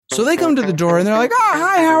So they come to the door and they're like, "Oh,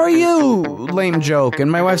 hi, how are you?" Lame joke.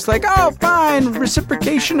 And my wife's like, "Oh, fine,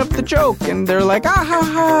 reciprocation of the joke." And they're like, "Ah, ha,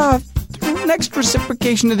 ha, next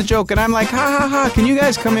reciprocation of the joke." And I'm like, "Ha, ha, ha, can you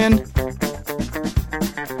guys come in?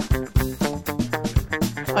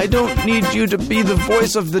 I don't need you to be the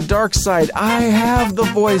voice of the dark side. I have the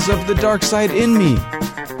voice of the dark side in me."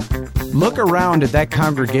 Look around at that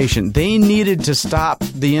congregation. They needed to stop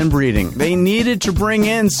the inbreeding. They needed to bring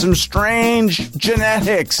in some strange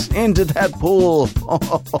genetics into that pool.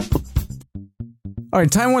 All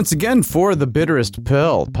right, time once again for The Bitterest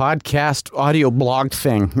Pill podcast audio blog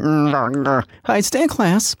thing. Hi, it's Dan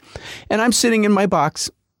Class, and I'm sitting in my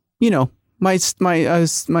box, my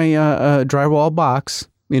drywall box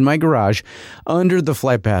in my garage under the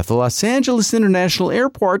flight path, the Los Angeles International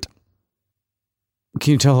Airport.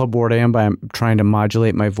 Can you tell how bored I am by trying to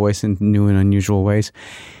modulate my voice in new and unusual ways?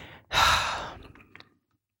 I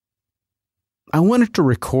wanted to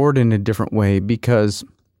record in a different way because,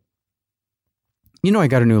 I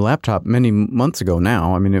got a new laptop many months ago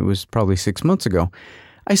now. I mean, it was probably 6 months ago.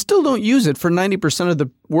 I still don't use it for 90% of the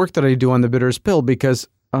work that I do on The Bitterest Pill because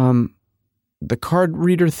the card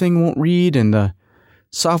reader thing won't read and the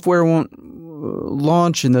software won't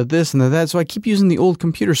launch and the this and the that. So I keep using the old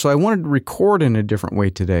computer. So I wanted to record in a different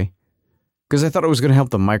way today because I thought it was going to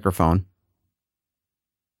help the microphone.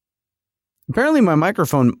 Apparently my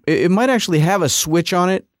microphone, it might actually have a switch on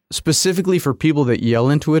it specifically for people that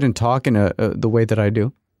yell into it and talk in the way that I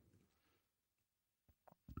do.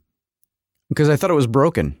 Because I thought it was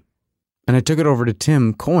broken. And I took it over to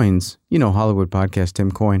Tim Coyne's, Hollywood podcast,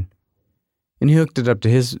 Tim Coyne. And he hooked it up to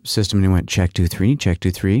his system and he went, check 2, 3, check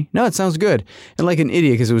 2, 3. No, it sounds good. And like an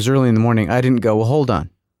idiot, because it was early in the morning, I didn't go, well, hold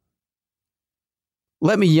on.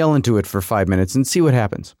 Let me yell into it for 5 minutes and see what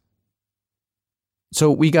happens.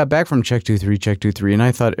 So we got back from check 2, 3, check 2, 3, and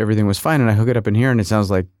I thought everything was fine. And I hook it up in here and it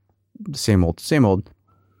sounds like the same old, same old.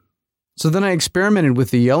 So then I experimented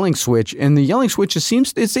with the yelling switch, and the yelling switch it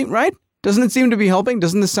seems right? Doesn't it seem to be helping?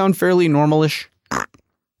 Doesn't this sound fairly normalish?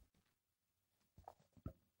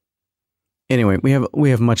 Anyway, we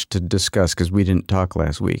have much to discuss because we didn't talk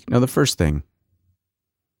last week. Now, the first thing,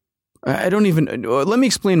 let me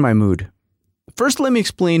explain my mood. First, let me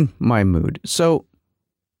explain my mood. So,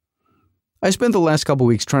 I spent the last couple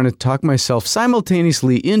weeks trying to talk myself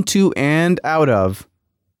simultaneously into and out of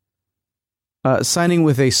signing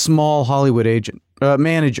with a small Hollywood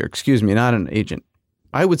manager, not an agent.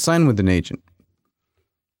 I would sign with an agent.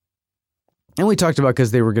 And we talked about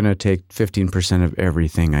because they were going to take 15% of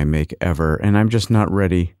everything I make ever. And I'm just not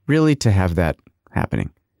ready really to have that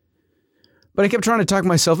happening. But I kept trying to talk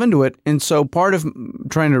myself into it. And so part of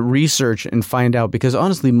trying to research and find out, because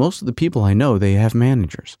honestly, most of the people I know, they have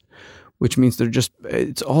managers, which means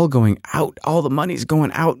it's all going out. All the money's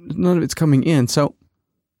going out. None of it's coming in. So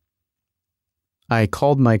I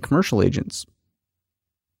called my commercial agents.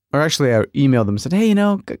 Or actually, I emailed them and said, hey,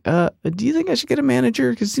 do you think I should get a manager?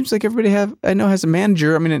 Because it seems like everybody I know has a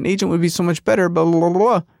manager. I mean, an agent would be so much better, blah, blah, blah,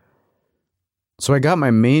 blah. So I got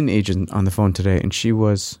my main agent on the phone today, and she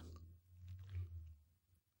was...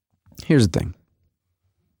 Here's the thing.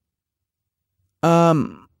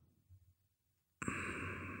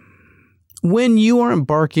 When you are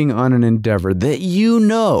embarking on an endeavor that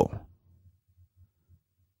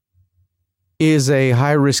is a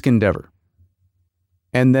high-risk endeavor,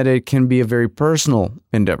 and that it can be a very personal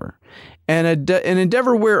endeavor, and an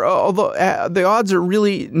endeavor where, although the odds are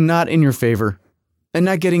really not in your favor and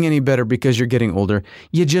not getting any better because you're getting older,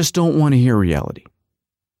 you just don't want to hear reality.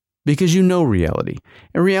 Because you know reality,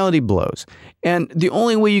 and reality blows. And the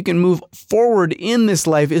only way you can move forward in this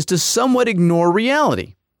life is to somewhat ignore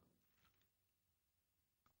reality.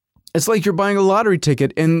 It's like you're buying a lottery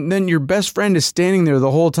ticket, and then your best friend is standing there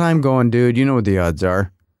the whole time going, dude, you know what the odds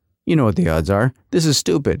are. You know what the odds are. This is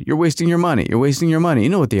stupid. You're wasting your money. You're wasting your money. You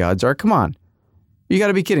know what the odds are. Come on. You got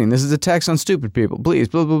to be kidding. This is a tax on stupid people. Please,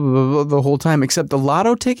 blah, blah, blah, blah, the whole time. Except the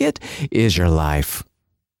lotto ticket is your life.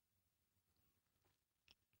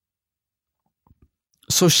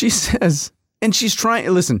 So she says, and she's trying,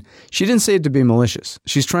 listen, she didn't say it to be malicious.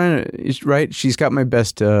 She's trying to, right? She's got my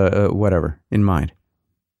best whatever in mind.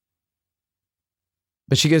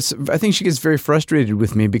 But I think she gets very frustrated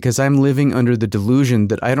with me because I'm living under the delusion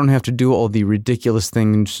that I don't have to do all the ridiculous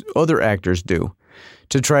things other actors do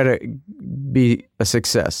to try to be a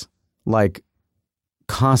success, like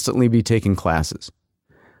constantly be taking classes.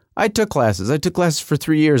 I took classes for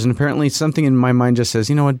 3 years, and apparently something in my mind just says,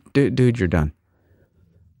 you know what, dude, you're done.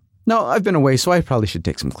 No, I've been away, so I probably should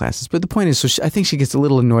take some classes. But the point is, I think she gets a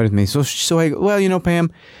little annoyed with me. So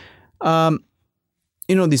Pam,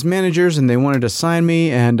 these managers, and they wanted to sign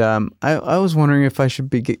me. And I was wondering if I should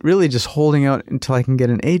be really just holding out until I can get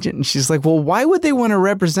an agent. And she's like, well, why would they want to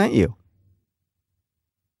represent you?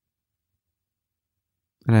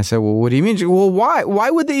 And I said, well, what do you mean? She goes, well, why?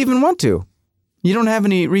 Why would they even want to? You don't have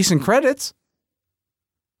any recent credits.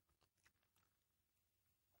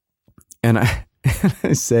 And I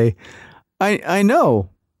say, I know.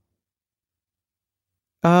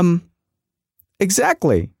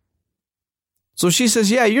 Exactly. So she says,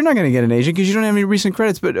 yeah, you're not going to get an agent because you don't have any recent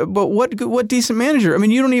credits. But what decent manager? I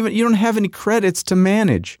mean, you don't have any credits to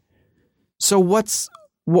manage. So what?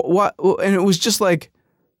 And it was just like,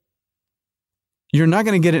 you're not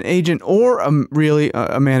going to get an agent or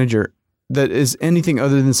a manager that is anything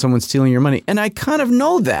other than someone stealing your money. And I kind of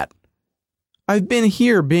know that. I've been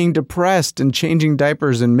here being depressed and changing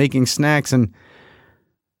diapers and making snacks and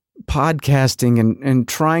podcasting and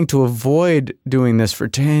trying to avoid doing this for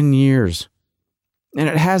 10 years. And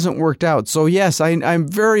it hasn't worked out. So yes, I'm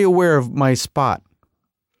very aware of my spot.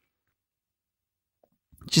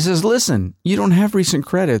 She says, listen, you don't have recent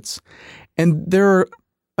credits. And at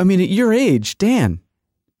your age, Dan,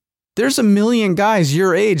 there's a million guys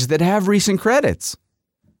your age that have recent credits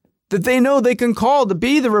that they know they can call to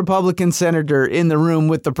be the Republican senator in the room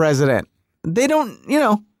with the president. They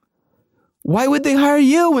don't, why would they hire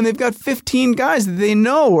you when they've got 15 guys that they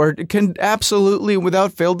know or can absolutely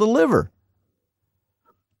without fail deliver?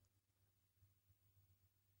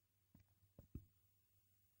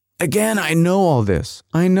 Again, I know all this.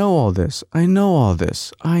 I know all this. I know all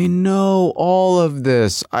this. I know all of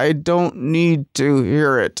this. I don't need to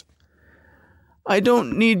hear it. I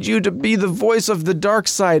don't need you to be the voice of the dark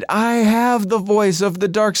side. I have the voice of the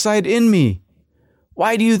dark side in me.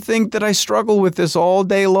 Why do you think that I struggle with this all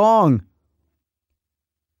day long?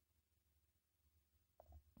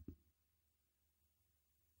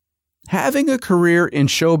 Having a career in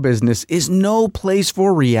show business is no place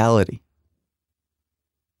for reality.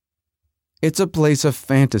 It's a place of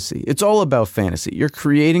fantasy. It's all about fantasy. You're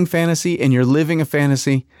creating fantasy and you're living a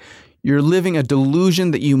fantasy. You're living a delusion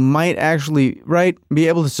that you might actually, be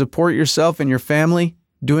able to support yourself and your family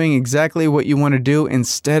doing exactly what you want to do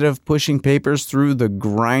instead of pushing papers through the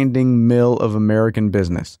grinding mill of American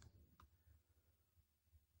business.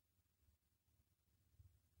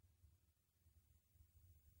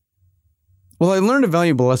 Well, I learned a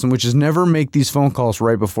valuable lesson, which is never make these phone calls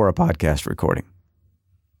right before a podcast recording.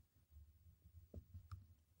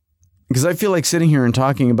 Because I feel like sitting here and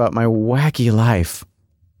talking about my wacky life.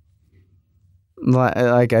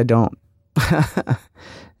 Like I don't.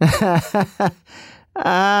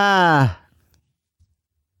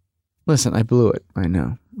 Listen, I blew it. I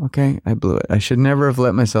know. Okay? I blew it. I should never have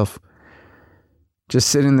let myself just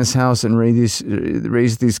sit in this house and raise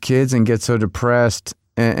these kids and get so depressed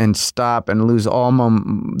and stop and lose all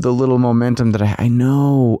the little momentum that I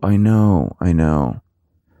know.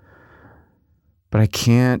 But I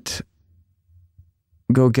can't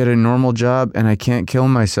go get a normal job and I can't kill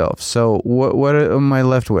myself. So what am I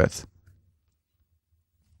left with?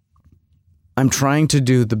 I'm trying to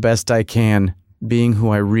do the best I can being who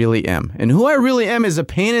I really am. And who I really am is a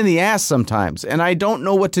pain in the ass sometimes. And I don't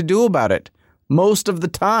know what to do about it most of the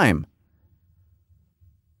time.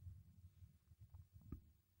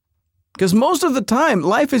 Because most of the time,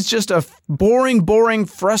 life is just a boring,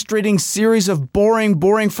 frustrating series of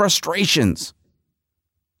boring frustrations.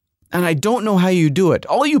 And I don't know how you do it.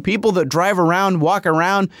 All you people that drive around, walk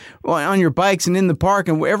around on your bikes and in the park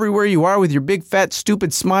and everywhere you are with your big, fat,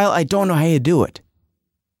 stupid smile, I don't know how you do it.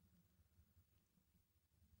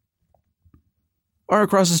 Our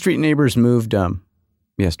across the street neighbors moved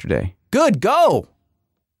yesterday. Good, go!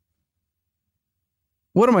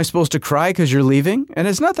 What, am I supposed to cry because you're leaving? And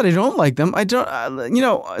it's not that I don't like them. I don't,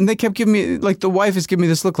 and they kept giving me, the wife is giving me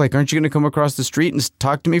this look like, aren't you going to come across the street and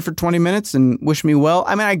talk to me for 20 minutes and wish me well?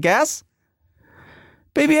 I mean, I guess.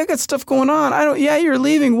 Baby, I got stuff going on. You're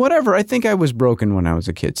leaving, whatever. I think I was broken when I was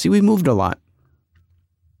a kid. See, we moved a lot.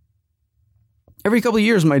 Every couple of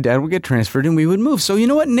years, my dad would get transferred and we would move. So you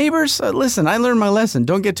know what, neighbors? Listen, I learned my lesson.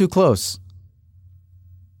 Don't get too close.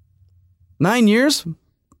 9 years?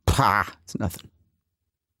 Pah, it's nothing.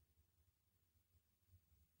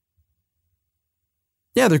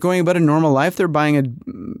 Yeah, they're going about a normal life. They're buying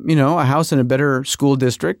a house in a better school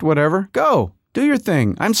district, whatever. Go. Do your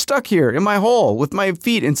thing. I'm stuck here in my hole with my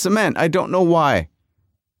feet in cement. I don't know why.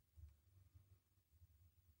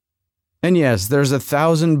 And yes, there's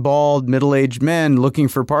 1,000 bald, middle-aged men looking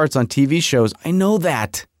for parts on TV shows. I know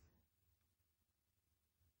that.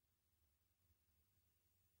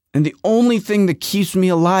 And the only thing that keeps me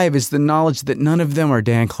alive is the knowledge that none of them are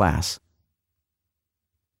Dan Class.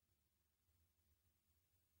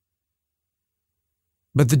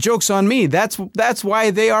 But the joke's on me. That's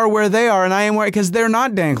why they are where they are, and I am where, because they're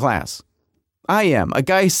not Dan Class. I am. A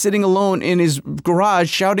guy sitting alone in his garage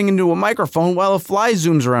shouting into a microphone while a fly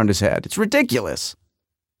zooms around his head. It's ridiculous.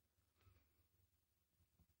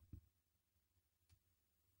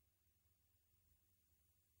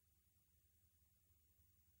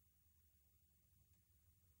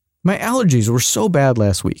 My allergies were so bad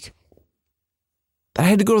last week that I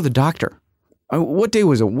had to go to the doctor. What day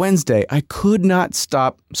was it? Wednesday. I could not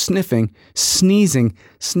stop sniffing, sneezing,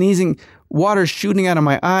 water shooting out of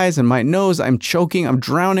my eyes and my nose. I'm choking. I'm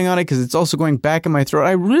drowning on it because it's also going back in my throat.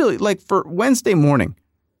 I really, for Wednesday morning,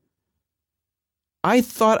 I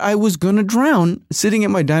thought I was going to drown sitting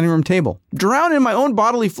at my dining room table. Drown in my own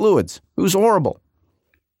bodily fluids. It was horrible.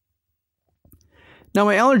 Now,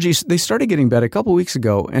 my allergies, they started getting bad a couple weeks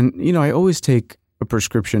ago. And, I always take a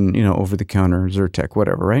prescription, over the counter, Zyrtec,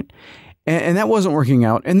 whatever, right? And that wasn't working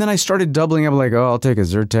out. And then I started doubling up like, I'll take a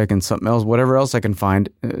Zyrtec and something else, whatever else I can find.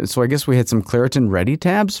 So I guess we had some Claritin Ready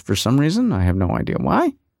tabs for some reason. I have no idea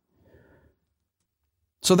why.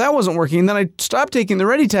 So that wasn't working. And then I stopped taking the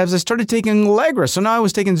Ready tabs. I started taking Allegra. So now I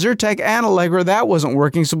was taking Zyrtec and Allegra. That wasn't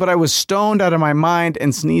working. But I was stoned out of my mind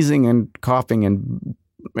and sneezing and coughing and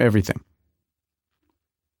everything.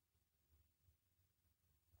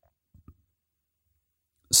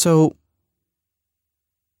 So,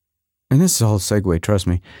 and this is all a segue, trust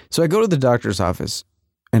me. So I go to the doctor's office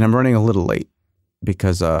and I'm running a little late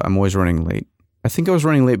because I'm always running late. I think I was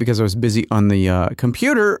running late because I was busy on the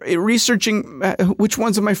computer researching which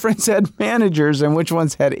ones of my friends had managers and which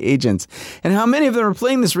ones had agents and how many of them are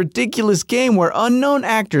playing this ridiculous game where unknown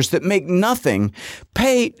actors that make nothing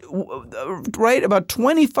pay, right, about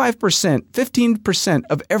 25%, 15%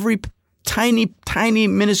 of every tiny,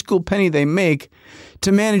 minuscule penny they make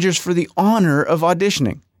to managers for the honor of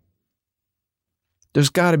auditioning. There's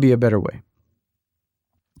got to be a better way.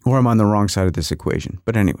 Or I'm on the wrong side of this equation.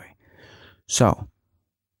 But anyway, so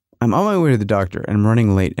I'm on my way to the doctor and I'm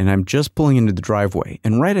running late and I'm just pulling into the driveway.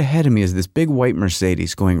 And right ahead of me is this big white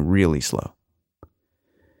Mercedes going really slow.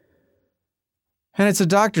 And it's a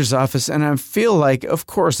doctor's office and I feel like, of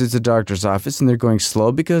course, it's a doctor's office and they're going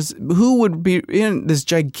slow because who would be in this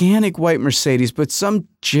gigantic white Mercedes but some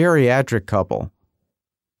geriatric couple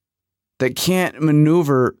that can't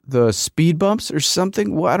maneuver the speed bumps or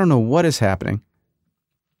something? Well, I don't know what is happening.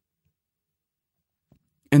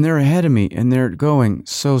 And they're ahead of me and they're going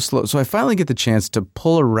so slow. So I finally get the chance to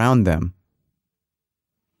pull around them.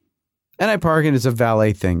 And I park and it's a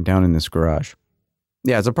valet thing down in this garage.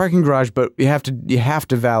 Yeah, it's a parking garage, but you have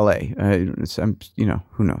to valet.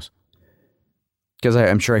 Who knows? Because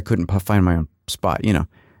I'm sure I couldn't find my own spot,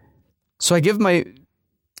 So I give my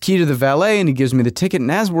key to the valet and he gives me the ticket. And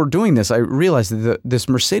as we're doing this, I realize that this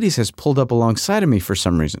Mercedes has pulled up alongside of me for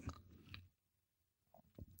some reason.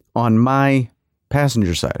 On my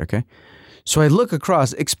passenger side, okay? So I look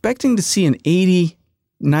across expecting to see an 80,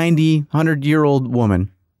 90, 100-year-old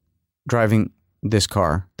woman driving this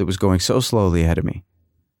car that was going so slowly ahead of me.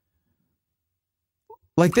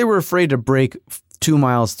 Like they were afraid to brake 2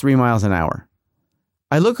 miles, 3 miles an hour.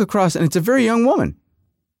 I look across and it's a very young woman.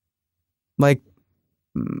 Like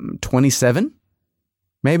 27,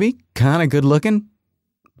 maybe, kind of good looking,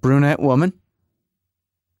 brunette woman.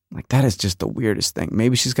 Like that is just the weirdest thing.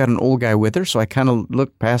 Maybe she's got an old guy with her, so I kind of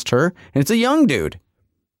look past her, and it's a young dude.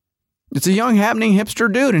 It's a young, happening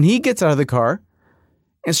hipster dude, and he gets out of the car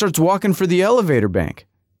and starts walking for the elevator bank,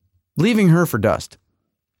 leaving her for dust.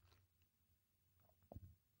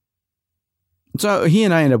 So he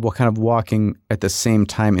and I end up kind of walking at the same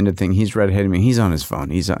time into the thing. He's right ahead of me. He's on his phone.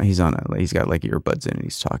 He's got like earbuds in and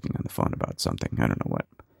he's talking on the phone about something. I don't know what.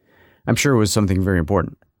 I'm sure it was something very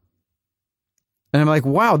important. And I'm like,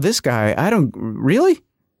 wow, this guy, really?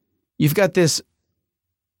 You've got this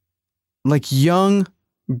like young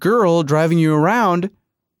girl driving you around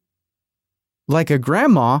like a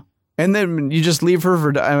grandma. And then you just leave her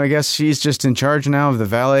for, I guess she's just in charge now of the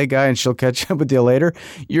valet guy and she'll catch up with you later.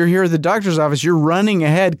 You're here at the doctor's office. You're running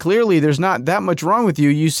ahead. Clearly, there's not that much wrong with you.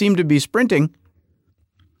 You seem to be sprinting.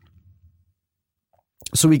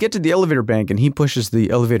 So we get to the elevator bank and he pushes the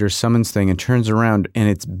elevator summons thing and turns around and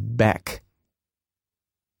it's Beck.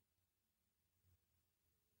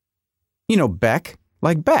 You know, Beck.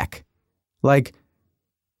 Like,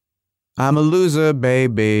 I'm a loser,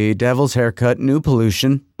 baby. Devil's haircut, new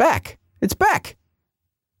pollution. Beck. It's Beck.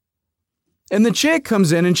 And the chick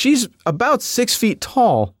comes in and she's about 6 feet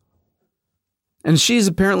tall. And she's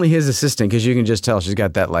apparently his assistant because you can just tell she's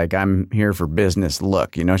got that like, I'm here for business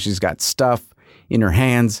look. She's got stuff in her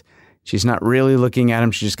hands. She's not really looking at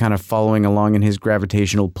him. She's just kind of following along in his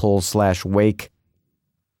gravitational pull / wake.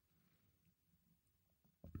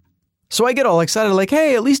 So I get all excited, like,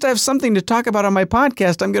 hey, at least I have something to talk about on my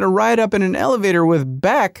podcast. I'm going to ride up in an elevator with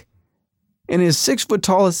Beck and his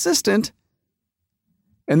 6-foot-tall assistant.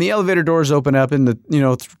 And the elevator doors open up and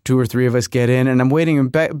two or three of us get in, and I'm waiting,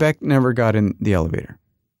 and Beck never got in the elevator.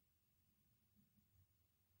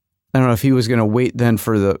 I don't know if he was going to wait then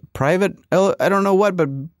for the private, I don't know what, but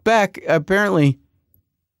Beck apparently,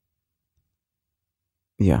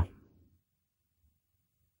 yeah.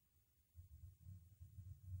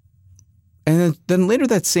 And then later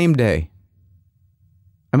that same day,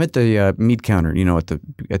 I'm at the meat counter,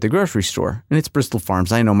 at the grocery store, and it's Bristol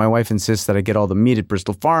Farms. I know my wife insists that I get all the meat at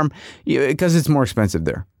Bristol Farm because it's more expensive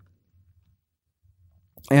there.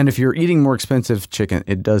 And if you're eating more expensive chicken,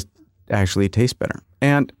 it does actually taste better.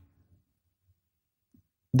 And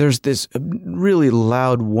there's this really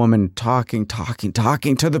loud woman talking to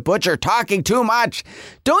the butcher, talking too much.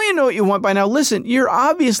 Don't you know what you want by now? Listen, you're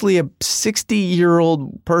obviously a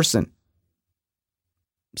 60-year-old person.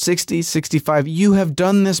 60, 65. You have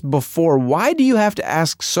done this before. Why do you have to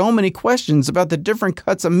ask so many questions about the different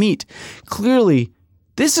cuts of meat? Clearly,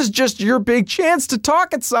 this is just your big chance to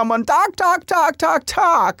talk at someone. Talk.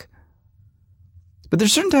 But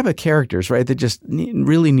there's certain type of characters, right, that just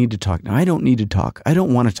really need to talk. Now, I don't need to talk. I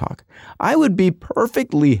don't want to talk. I would be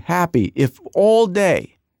perfectly happy if all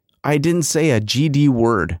day I didn't say a GD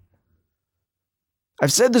word.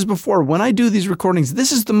 I've said this before. When I do these recordings,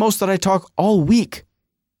 this is the most that I talk all week.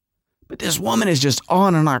 But this woman is just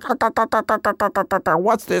on and on.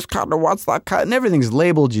 What's this cut? What's that cut? And everything's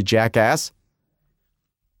labeled, you jackass.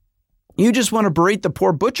 You just want to berate the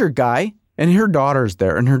poor butcher guy. And her daughter's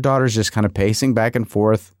there, and her daughter's just kind of pacing back and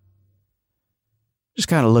forth, just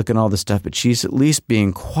kind of looking at all this stuff, but she's at least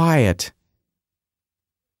being quiet.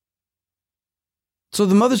 So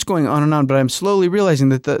the mother's going on and on, but I'm slowly realizing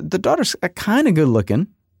that the daughter's kind of good looking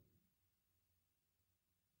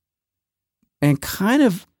and kind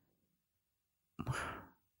of,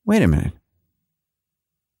 wait a minute.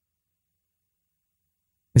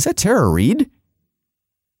 Is that Tara Reid?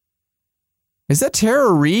 Is that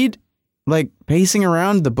Tara Reid? Like pacing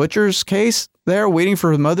around the butcher's case there, waiting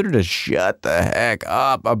for his mother to shut the heck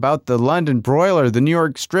up about the London broiler, the New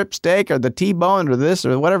York strip steak, or the T-bone, or this,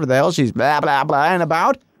 or whatever the hell she's blah, blah, blahing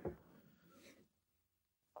about.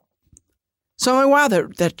 So I'm like, wow,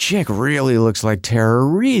 that chick really looks like Tara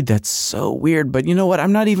Reid. That's so weird. But you know what?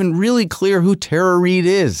 I'm not even really clear who Tara Reid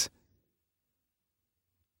is.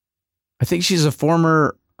 I think she's a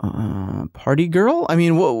former party girl? I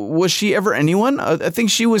mean, was she ever anyone? I think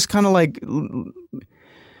she was kind of like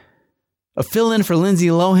a fill-in for Lindsay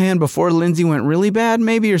Lohan before Lindsay went really bad,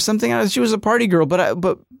 maybe, or something. She was a party girl,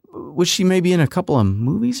 but was she maybe in a couple of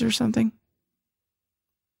movies or something?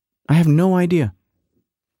 I have no idea.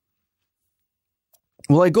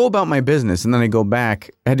 Well, I go about my business, and then I go back.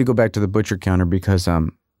 I had to go back to the butcher counter because I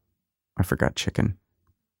forgot chicken.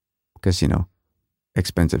 Because,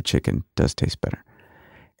 expensive chicken does taste better.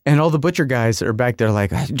 And all the butcher guys are back there like,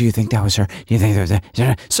 do you think that was her? Do you think that was her?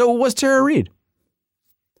 So it was Tara Reid.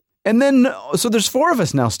 And then, so there's 4 of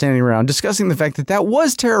us now standing around discussing the fact that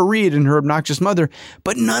was Tara Reid and her obnoxious mother,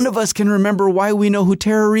 but none of us can remember why we know who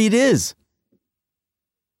Tara Reid is.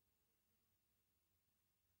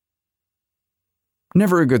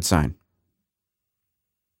 Never a good sign.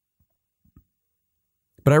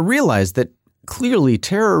 But I realized that clearly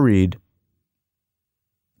Tara Reid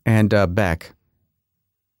and Beck,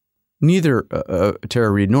 neither Tara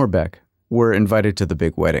Reid nor Beck, were invited to the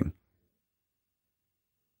big wedding.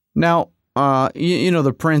 Now,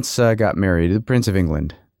 the prince got married, the Prince of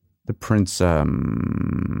England, the Prince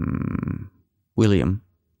William.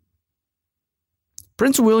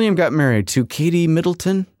 Prince William got married to Katie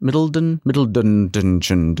Middleton.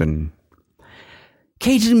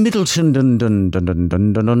 Katie Middleton,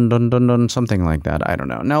 something like that. I don't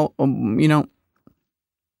know. Now,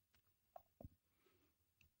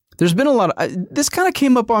 there's been a lot of, this kind of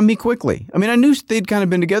came up on me quickly. I mean, I knew they'd kind of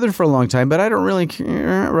been together for a long time, but I don't really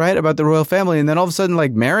care, right, about the royal family. And then all of a sudden,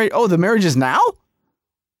 like, married. Oh, the marriage is now?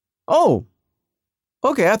 Oh,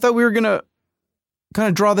 okay. I thought we were going to kind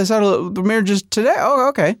of draw this out of the marriages today. Oh,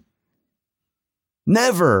 okay.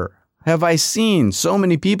 Never have I seen so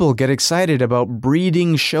many people get excited about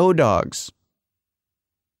breeding show dogs.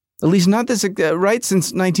 At least not this, right,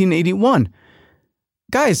 since 1981.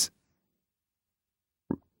 Guys,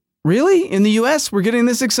 really? In the U.S., we're getting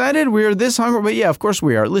this excited? We're this hungry? But yeah, of course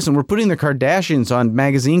we are. Listen, we're putting the Kardashians on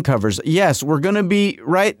magazine covers. Yes, we're going to be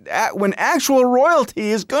right at when actual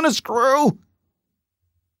royalty is going to screw.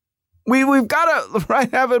 We've got to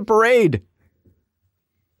have a parade.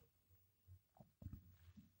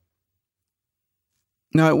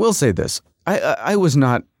 Now, I will say this. I was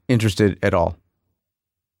not interested at all.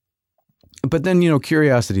 But then,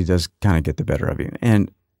 curiosity does kind of get the better of you.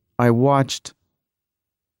 And I watched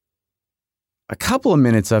a couple of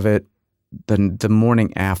minutes of it the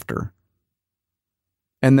morning after.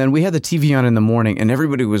 And then we had the TV on in the morning and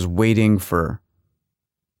everybody was waiting for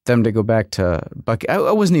them to go back to Bucky.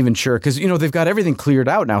 I wasn't even sure because, they've got everything cleared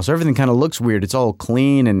out now. So everything kind of looks weird. It's all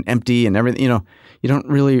clean and empty and everything, you don't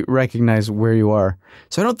really recognize where you are.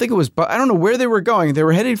 So I don't think it was, I don't know where they were going. They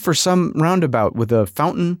were headed for some roundabout with a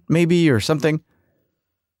fountain maybe or something.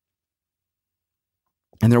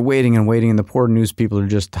 And they're waiting and waiting. And the poor news people are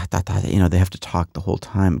just, they have to talk the whole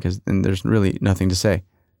time because then there's really nothing to say.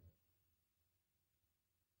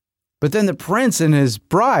 But then the prince and his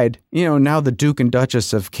bride, now the Duke and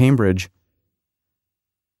Duchess of Cambridge,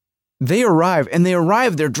 they arrive.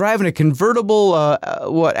 They're driving a convertible,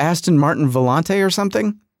 Aston Martin Volante or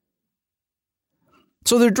something.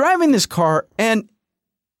 So they're driving this car and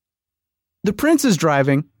the prince is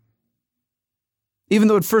driving. Even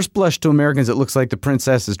though at first blush to Americans, it looks like the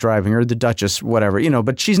princess is driving or the Duchess, whatever,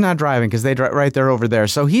 but she's not driving because they drive right there over there.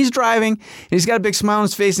 So he's driving and he's got a big smile on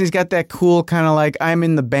his face and he's got that cool kind of like I'm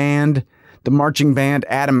in the band, the marching band,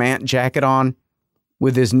 Adamant jacket on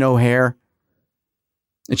with his no hair.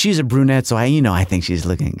 And she's a brunette. So I think she's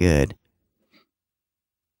looking good.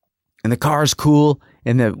 And the car's cool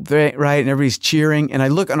and right. And everybody's cheering. And I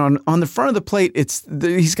look and on the front of the plate,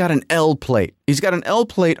 he's got an L plate. He's got an L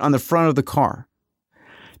plate on the front of the car.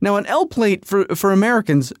 Now, an L plate for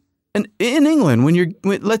Americans in England,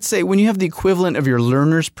 let's say when you have the equivalent of your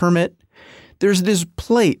learner's permit, there's this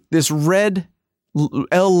plate, this red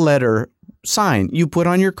L letter sign you put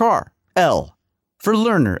on your car. L for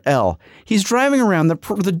learner. L. He's driving around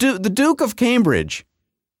the Duke of Cambridge,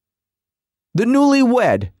 the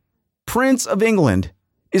newlywed Prince of England,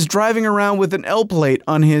 is driving around with an L plate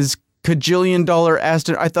on his $1,000,000,000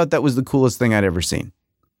 Aston. I thought that was the coolest thing I'd ever seen.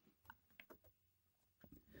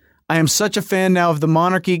 I am such a fan now of the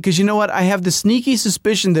monarchy because you know what? I have the sneaky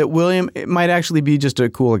suspicion that William might actually be just a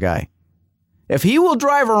cool guy. If he will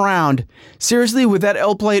drive around, seriously, with that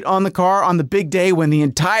L plate on the car on the big day when the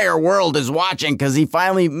entire world is watching because he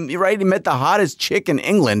finally met the hottest chick in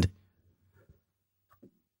England.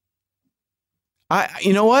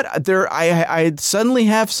 You know what? I suddenly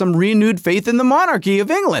have some renewed faith in the monarchy of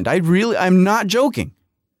England. I'm not joking.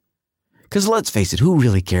 Because let's face it, who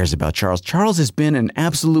really cares about Charles? Charles has been an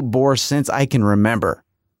absolute bore since I can remember.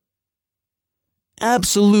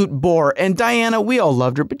 Absolute bore. And Diana, we all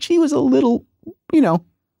loved her, but she was a little,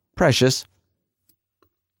 precious.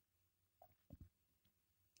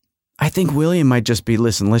 I think William might just be,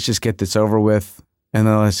 listen, let's just get this over with, and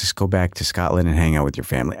then let's just go back to Scotland and hang out with your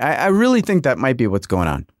family. I really think that might be what's going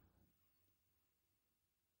on.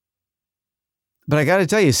 But I got to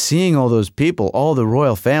tell you, seeing all those people, all the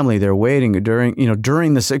royal family, they're waiting during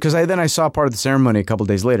the, because I saw part of the ceremony a couple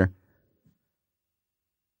days later.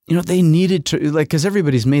 They needed to, because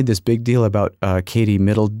everybody's made this big deal about Katie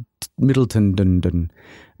Middleton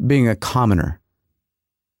being a commoner.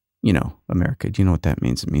 America, do you know what that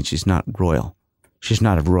means? It means she's not royal. She's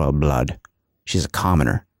not of royal blood. She's a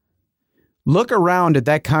commoner. Look around at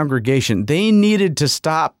that congregation. They needed to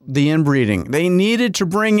stop the inbreeding. They needed to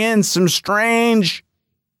bring in some strange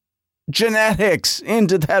genetics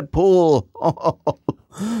into that pool.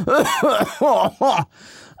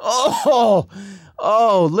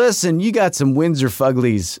 Oh, listen, you got some Windsor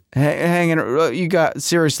Fuglies hanging. You got,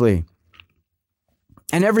 seriously.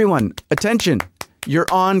 And everyone, attention, you're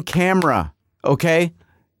on camera, okay?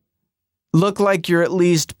 Look like you're at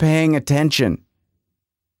least paying attention.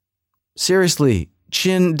 Seriously,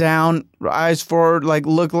 chin down, eyes forward,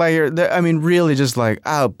 look like you're, really just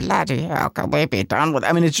oh, bloody hell, can we be done with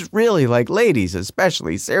it? It's just really ladies,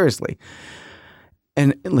 especially, seriously.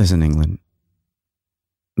 And listen, England,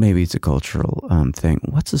 maybe it's a cultural thing.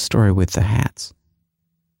 What's the story with the hats?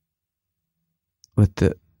 With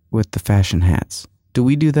the fashion hats? Do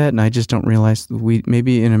we do that? And I just don't realize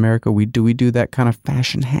maybe in America, do we do that kind of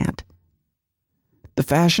fashion hat? The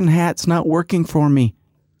fashion hat's not working for me.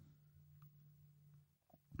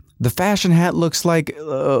 The fashion hat looks like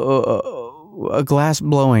a glass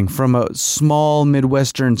blowing from a small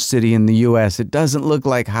Midwestern city in the U.S. It doesn't look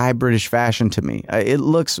like high British fashion to me. It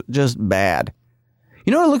looks just bad.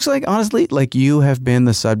 You know what it looks like, honestly? Like you have been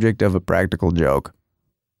the subject of a practical joke.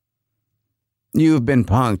 You've been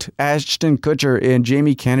punked. Ashton Kutcher and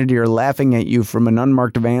Jamie Kennedy are laughing at you from an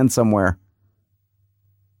unmarked van somewhere.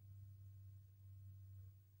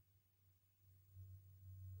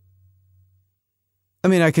 I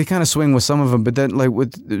mean, I could kind of swing with some of them, but then, like,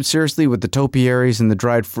 with the topiaries and the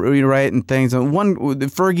dried fruit, right, and things. And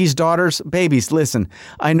Fergie's daughters, babies, listen,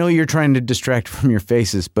 I know you're trying to distract from your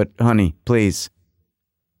faces, but honey, please.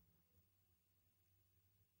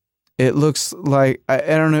 It looks like, I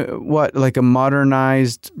don't know what, like a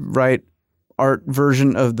modernized, right, art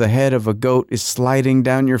version of the head of a goat is sliding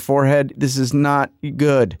down your forehead. This is not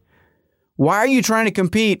good. Why are you trying to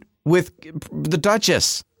compete with the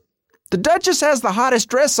Duchess? The Duchess has the hottest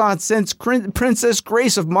dress on since Princess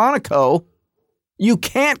Grace of Monaco. You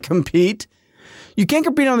can't compete. You can't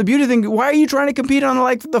compete on the beauty thing. Why are you trying to compete on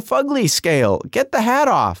like the fugly scale? Get the hat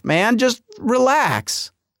off, man. Just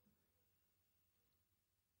relax.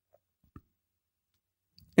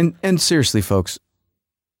 And seriously, folks,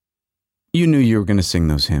 you knew you were going to sing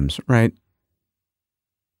those hymns, right?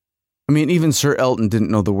 I mean, even Sir Elton didn't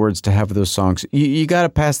know the words to half of those songs. You got to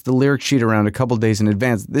pass the lyric sheet around a couple days in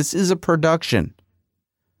advance. This is a production.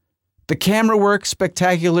 The camera work,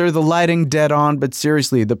 spectacular, the lighting dead on, but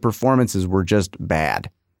seriously, the performances were just bad.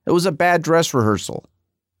 It was a bad dress rehearsal.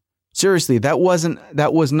 Seriously, that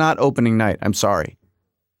was not opening night. I'm sorry.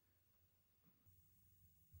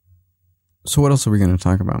 So what else are we going to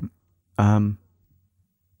talk about?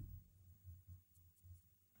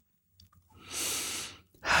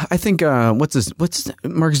 I think Mark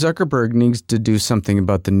Zuckerberg needs to do something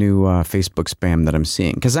about the new Facebook spam that I'm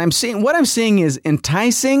seeing, because what I'm seeing is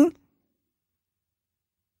enticing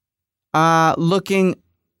looking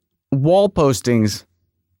wall postings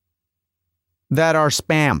that are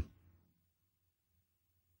spam.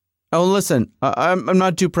 Oh, listen, I'm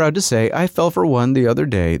not too proud to say I fell for one the other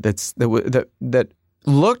day that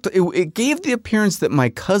looked, it gave the appearance that my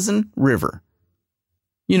cousin River,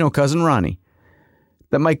 cousin Ronnie,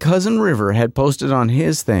 that my cousin River had posted on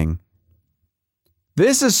his thing.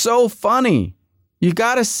 This is so funny. You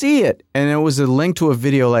got to see it. And it was a link to a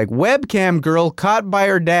video like webcam girl caught by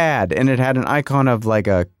her dad. And it had an icon of like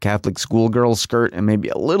a Catholic schoolgirl skirt and maybe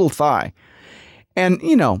a little thigh. And,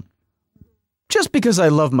 just because I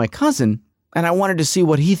love my cousin and I wanted to see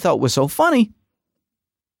what he thought was so funny,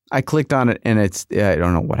 I clicked on it and I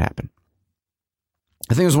don't know what happened.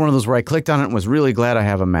 I think it was one of those where I clicked on it and was really glad I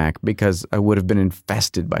have a Mac because I would have been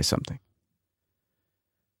infested by something.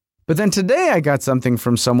 But then today I got something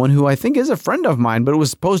from someone who I think is a friend of mine, but it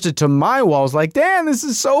was posted to my walls like, damn, this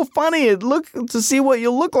is so funny. Look to see what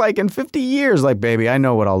you'll look like in 50 years. Like, baby, I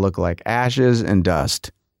know what I'll look like. Ashes and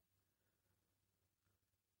dust.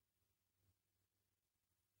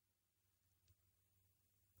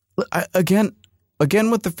 Again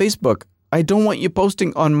with the Facebook, I don't want you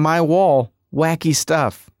posting on my wall wacky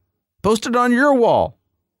stuff. Post it on your wall.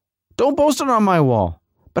 Don't post it on my wall.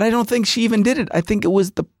 But I don't think she even did it. I think it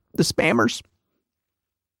was the spammers.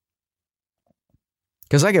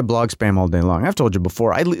 Because I get blog spam all day long. I've told you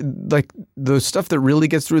before. I like the stuff that really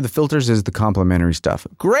gets through the filters is the complimentary stuff.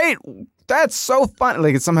 Great. That's so fun.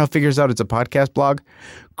 Like it somehow figures out it's a podcast blog.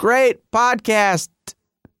 Great podcast.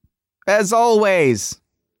 As always.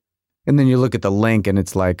 And then you look at the link and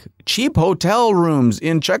it's like cheap hotel rooms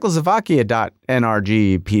in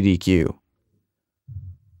Czechoslovakia.nrg PDQ.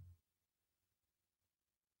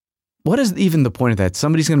 What is even the point of that?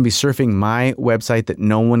 Somebody's going to be surfing my website that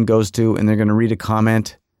no one goes to and they're going to read a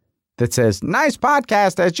comment that says, nice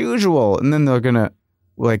podcast as usual. And then they're going to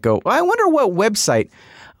like go, I wonder what website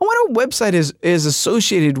is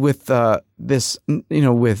associated with this,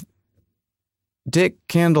 with Dick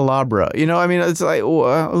Candelabra. I mean, it's like,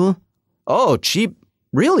 oh, cheap.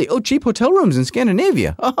 Really? Oh, cheap hotel rooms in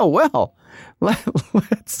Scandinavia. Oh, well,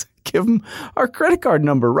 let's give them our credit card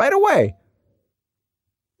number right away.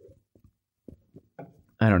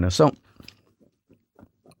 I don't know. So,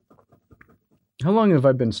 how long have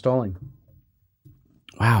I been stalling?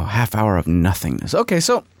 Wow, half hour of nothingness. Okay,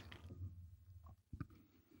 so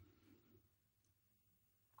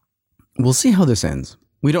we'll see how this ends.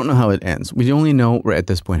 We don't know how it ends. We only know at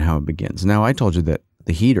this point how it begins. Now, I told you that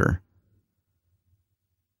the heater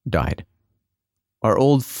died. Our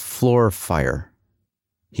old floor fire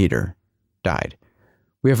heater died.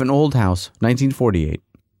 We have an old house, 1948,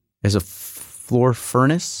 as a floor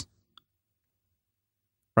furnace,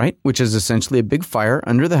 right? Which is essentially a big fire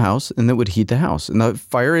under the house and that would heat the house. And the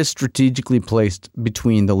fire is strategically placed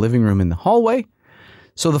between the living room and the hallway.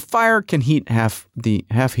 So the fire can heat half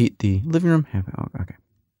heat the living room, okay.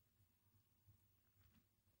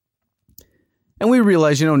 And we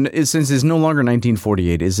realize, since it's no longer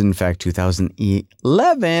 1948, it's in fact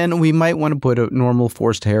 2011, we might want to put a normal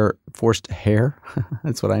forced hair.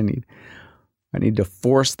 That's what I need. I need to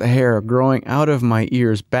force the hair growing out of my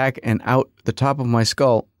ears back and out the top of my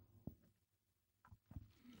skull.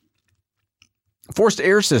 Forced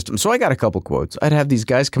air system. So I got a couple quotes. I'd have these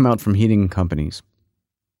guys come out from heating companies.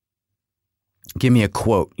 Give me a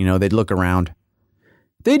quote. They'd look around.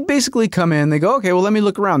 They'd basically come in. They go, okay, well, let me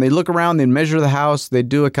look around. They'd look around. They'd measure the house. They'd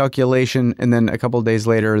do a calculation. And then a couple of days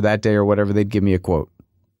later, or that day or whatever, they'd give me a quote.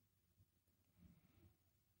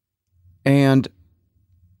 And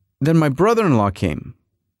then my brother-in-law came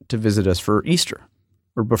to visit us for Easter,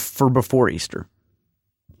 or for before Easter.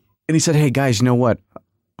 And he said, hey, guys, you know what?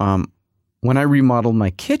 When I remodeled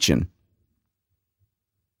my kitchen,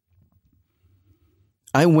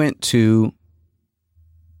 I went to,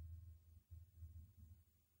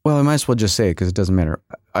 well, I might as well just say it because it doesn't matter.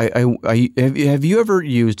 Have you ever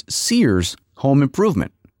used Sears Home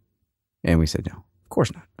Improvement? And we said, no, of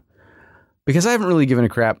course not. Because I haven't really given a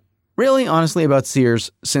crap, really, honestly, about Sears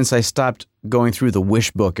since I stopped going through the Wish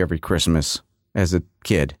book every Christmas as a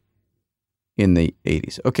kid in the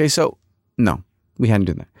 80s. Okay, so no, we hadn't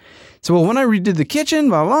done that. So, well, when I redid the kitchen,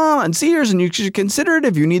 blah, blah, and Sears, and you should consider it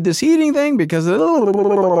if you need this heating thing because, and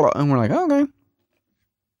we're like, okay.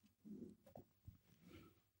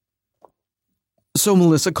 So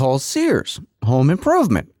Melissa calls Sears Home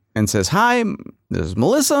Improvement and says, hi, this is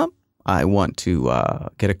Melissa. I want to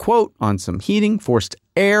get a quote on some heating, forced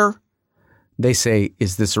air. They say,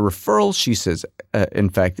 is this a referral? She says, in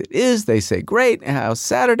fact, it is. They say, great. How's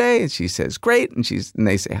Saturday? And she says, great. And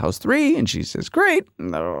they say, how's 3? And she says, great.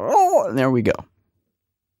 And there we go.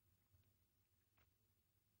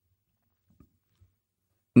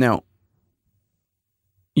 Now,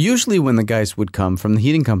 usually when the guys would come from the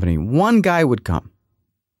heating company, one guy would come.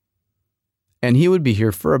 And he would be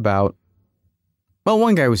here for about, well,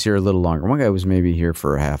 one guy was here a little longer. One guy was maybe here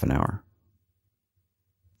for a half an hour.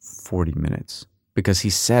 40 minutes because he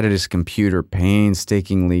sat at his computer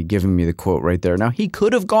painstakingly giving me the quote right there. Now, he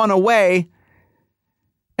could have gone away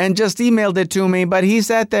and just emailed it to me, but he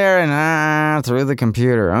sat there and through the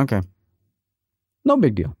computer. Okay. No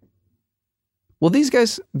big deal. Well, these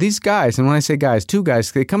guys, and when I say guys, 2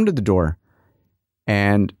 guys, they come to the door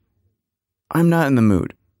and I'm not in the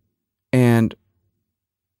mood. And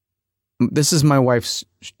this is my wife's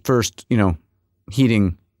first,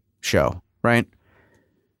 heating show, right?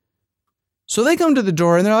 So they come to the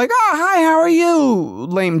door and they're like, oh, hi, how are you?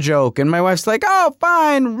 Lame joke. And my wife's like, oh,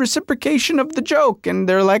 fine. Reciprocation of the joke. And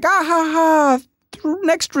they're like, ha, ha.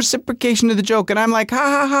 Next reciprocation of the joke. And I'm like, ha,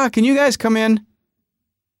 ha, ha. Can you guys come in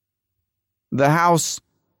the house?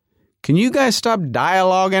 Can you guys stop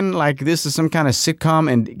dialoguing like this is some kind of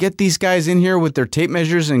sitcom and get these guys in here with their tape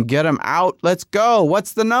measures and get them out? Let's go.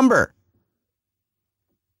 What's the number?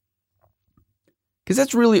 Because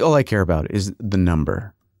that's really all I care about is the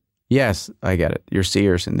number. Yes, I get it. You're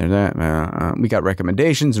Sears and they're that. We got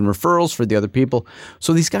recommendations and referrals for the other people.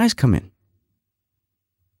 So these guys come in.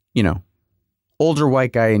 Older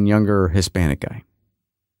white guy and younger Hispanic guy.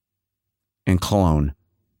 And cologne.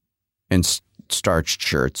 And starched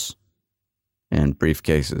shirts. And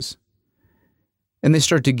briefcases. And they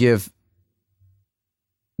start to give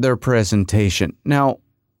their presentation. Now,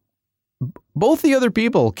 both the other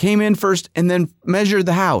people came in first and then measured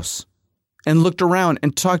the house. And looked around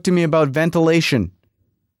and talked to me about ventilation,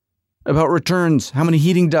 about returns, how many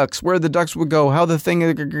heating ducts, where the ducts would go, how the thing,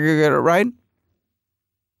 right?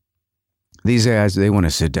 These guys, they want to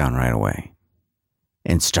sit down right away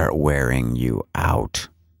and start wearing you out.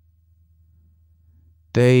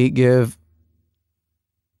 They give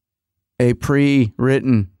a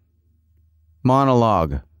pre-written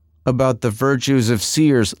monologue about the virtues of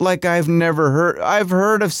Sears, like I've never heard. I've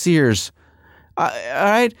heard of Sears. All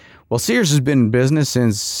right. Well, Sears has been in business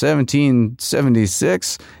since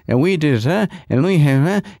 1776, and we did, and we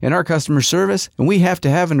have, in our customer service, and we have to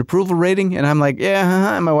have an approval rating. And I'm like,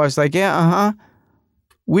 yeah, and my wife's like, yeah,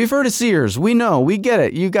 We've heard of Sears. We know. We get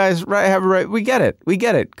it. You guys have it right. We get it. We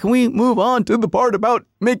get it. Can we move on to the part about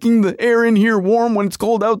making the air in here warm when it's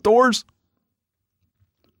cold outdoors?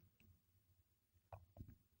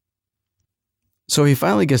 So he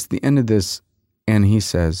finally gets to the end of this, and he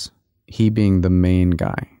says, he being the main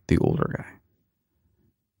guy, the older guy.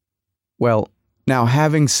 Well, now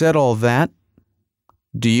having said all that,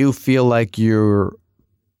 do you feel like you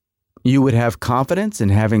would have confidence in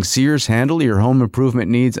having Sears handle your home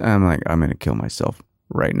improvement needs? I'm like, I'm going to kill myself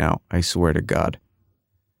right now. I swear to God.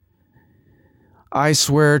 I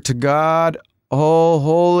swear to God, oh,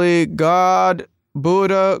 holy God,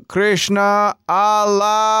 Buddha, Krishna,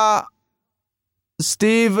 Allah,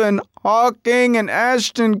 Stephen Hawking, and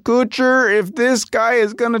Ashton Kutcher, if this guy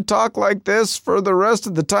is going to talk like this for the rest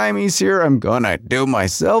of the time he's here, I'm going to do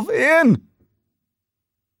myself in.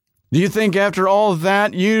 Do you think after all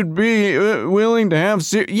that you'd be willing to have...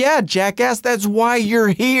 Yeah, jackass, that's why you're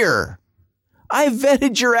here. I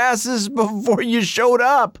vetted your asses before you showed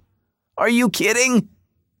up. Are you kidding?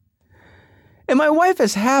 And my wife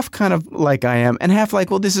is half kind of like I am and half like,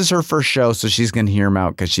 well, this is her first show, so she's going to hear him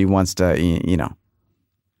out because she wants to, you know.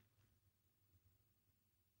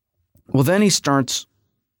 Well, then he starts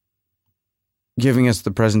giving us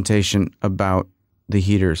the presentation about the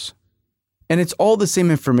heaters. And it's all the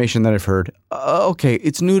same information that I've heard. Okay,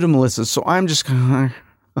 it's new to Melissa, so I'm just kind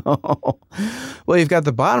of, well, you've got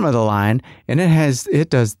the bottom of the line, and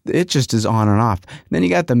it just is on and off. And then you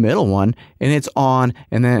got the middle one, and it's on,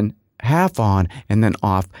 and then half on, and then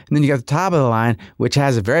off. And then you got the top of the line, which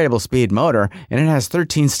has a variable speed motor, and it has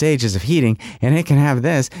 13 stages of heating, and it can have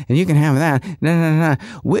this, and you can have that.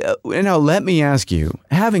 Now, let me ask you,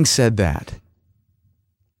 having said that,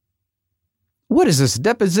 what is this,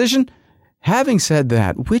 deposition? Having said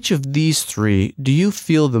that, which of these three do you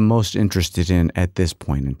feel the most interested in at this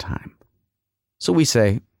point in time? So we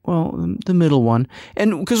say, well, the middle one.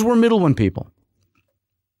 And because we're middle one people.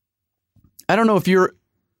 I don't know if you're,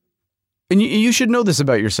 and you should know this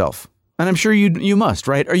about yourself. And I'm sure you must,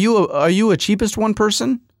 right? Are you a cheapest one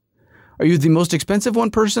person? Are you the most expensive one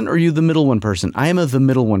person? Or are you the middle one person? I am the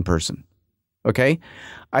middle one person. Okay?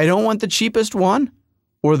 I don't want the cheapest one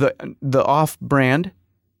or the off brand.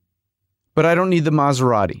 But I don't need the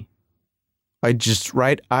Maserati. I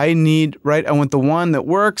want the one that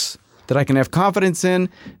works, that I can have confidence in,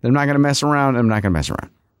 that I'm not going to mess around.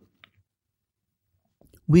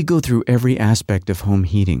 We go through every aspect of home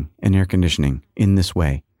heating and air conditioning in this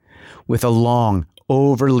way, with a long,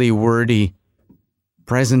 overly wordy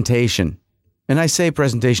presentation. And I say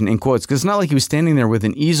presentation in quotes, because it's not like he was standing there with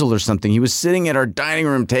an easel or something. He was sitting at our dining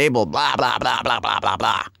room table, blah, blah, blah, blah, blah, blah,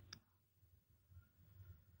 blah.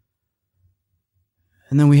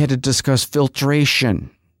 And then we had to discuss filtration.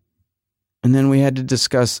 And then we had to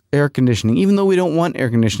discuss air conditioning. Even though we don't want air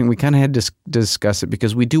conditioning, we kind of had to discuss it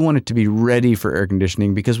because we do want it to be ready for air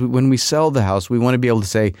conditioning. Because when we sell the house, we want to be able to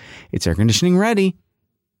say, it's air conditioning ready.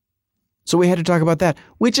 So we had to talk about that,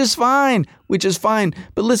 which is fine.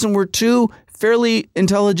 But listen, we're two fairly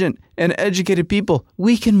intelligent and educated people.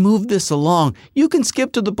 We can move this along. You can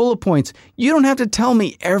skip to the bullet points. You don't have to tell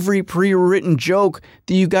me every pre-written joke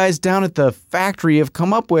that you guys down at the factory have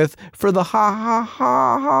come up with for the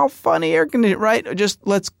ha funny air conditioning, right? Just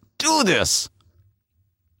let's do this.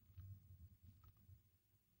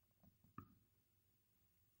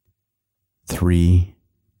 Three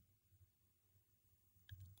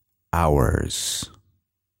hours.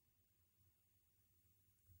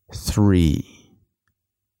 3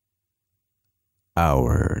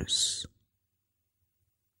 hours.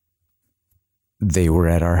 They were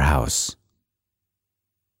at our house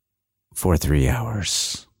for 3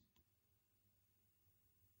 hours.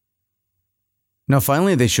 Now,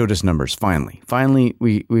 finally, they showed us numbers. Finally,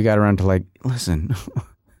 we got around to like, listen,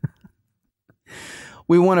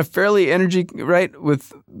 we want a fairly energy, right,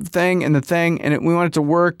 with thing, and we want it to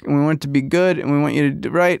work, and we want it to be good, and we want you to do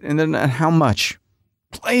right, and then how much?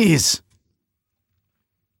 Please.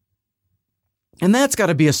 And that's got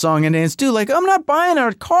to be a song and dance too. Like, I'm not buying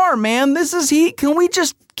a car, man. This is heat. Can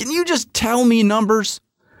you just tell me numbers?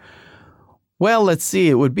 Well, let's see.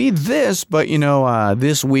 It would be this, but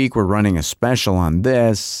this week we're running a special on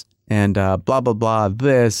this and blah, blah, blah,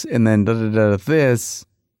 this, and then da, da, da, this.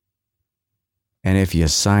 And if you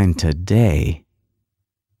sign today,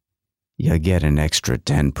 you get an extra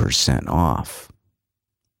 10% off.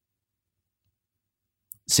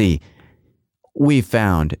 See, we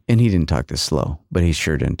found, and he didn't talk this slow, but he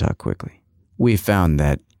sure didn't talk quickly. We found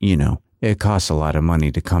that, it costs a lot of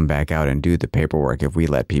money to come back out and do the paperwork if we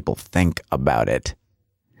let people think about it.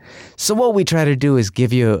 So what we try to do is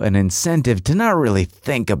give you an incentive to not really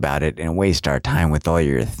think about it and waste our time with all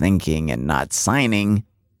your thinking and not signing.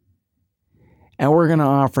 And we're going to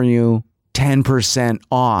offer you 10%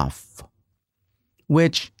 off.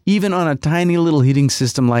 Which, even on a tiny little heating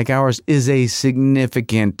system like ours, is a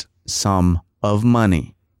significant sum of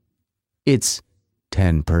money. It's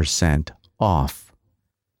 10% off.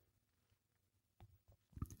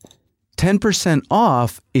 10%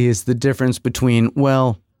 off is the difference between,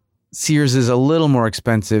 well, Sears is a little more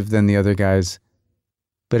expensive than the other guys,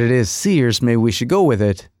 but it is Sears, maybe we should go with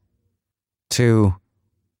it, to,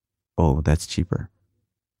 oh, that's cheaper.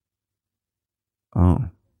 Oh.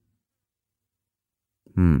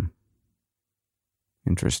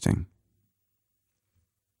 Interesting.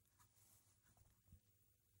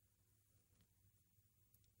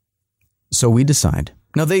 So we decide.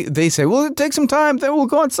 Now they say, well, take some time, then we'll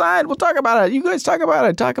go outside. We'll talk about it. You guys talk about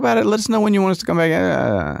it. Let us know when you want us to come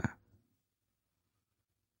back.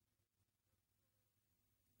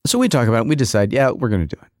 So we talk about it. We decide, yeah, we're going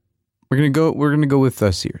to do it. We're gonna go with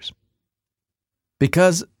Sears.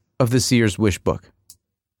 Because of the Sears Wish book.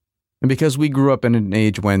 And because we grew up in an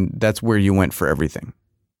age when that's where you went for everything.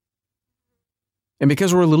 And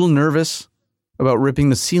because we're a little nervous about ripping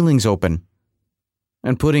the ceilings open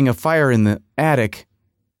and putting a fire in the attic,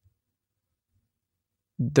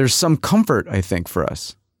 there's some comfort, I think, for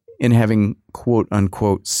us in having quote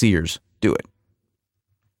unquote Sears do it.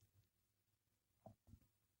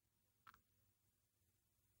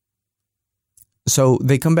 So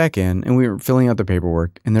they come back in and we were filling out the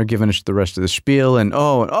paperwork and they're giving us the rest of the spiel and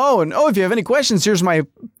if you have any questions, here's my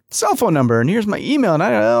cell phone number and here's my email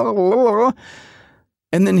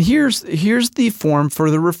and then here's the form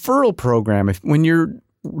for the referral program. When you're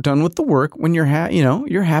done with the work, when you're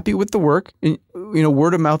you're happy with the work, and,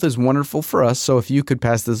 word of mouth is wonderful for us. So if you could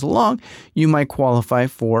pass this along, you might qualify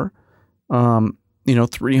for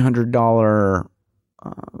 $300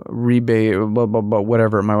 rebate, blah, blah, blah,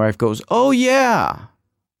 whatever. My wife goes, oh, yeah.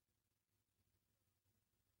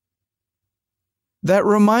 That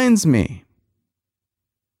reminds me.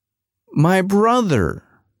 My brother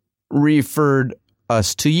referred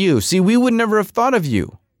us to you. See, we would never have thought of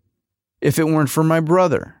you if it weren't for my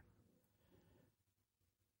brother.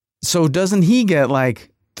 So doesn't he get like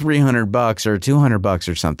 $300 or $200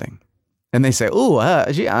 or something? And they say,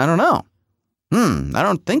 gee, I don't know. I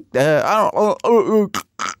don't think backpedal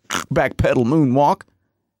moonwalk.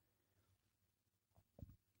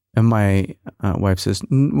 And my wife says,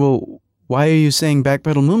 well, why are you saying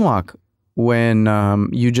backpedal moonwalk when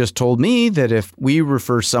you just told me that if we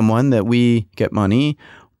refer someone that we get money,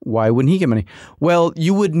 why wouldn't he get money? Well,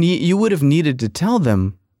 you would have needed to tell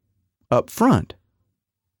them up front.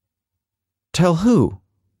 Tell who?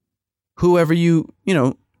 Whoever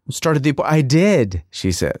started the. I did,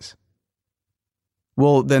 she says.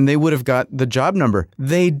 Well, then they would have got the job number.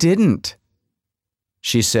 They didn't,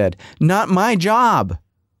 she said. Not my job,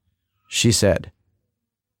 she said.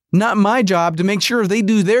 Not my job to make sure they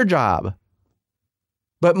do their job.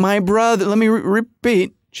 But my brother, let me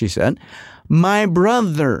repeat, she said, my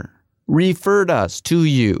brother referred us to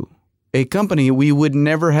you, a company we would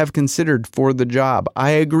never have considered for the job.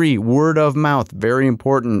 I agree. Word of mouth, very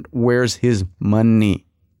important. Where's his money?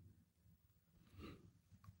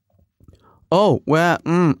 Oh, well,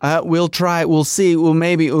 we'll try. We'll see. Well,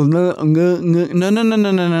 maybe.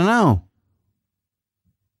 No.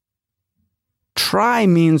 Try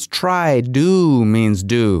means try. Do means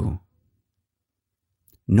do.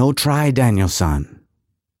 No try, Daniel-san.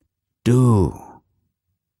 Do.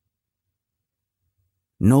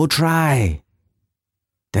 No try,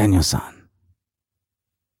 Daniel-san.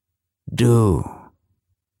 Do.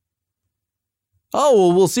 Oh,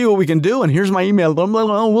 well, we'll see what we can do. And here's my email.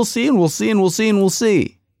 We'll see and we'll see and we'll see and we'll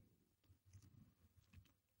see.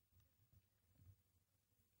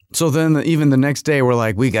 So then even the next day, we're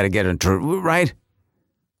like, we got to get right?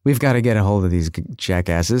 We've got to get a hold of these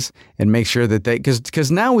jackasses and make sure that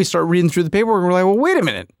because now we start reading through the paperwork and we're like, well, wait a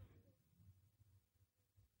minute.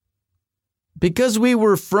 Because we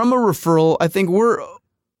were from a referral, I think we're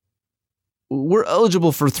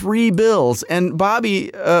eligible for 3 bills, and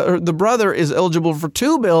Bobby, the brother, is eligible for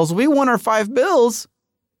 2 bills. We won our 5 bills,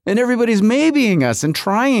 and everybody's maybeing us and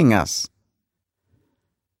trying us.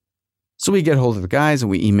 So we get hold of the guys,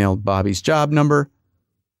 and we emailed Bobby's job number,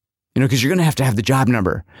 because you're going to have the job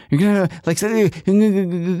number. You're going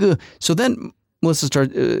to So then Melissa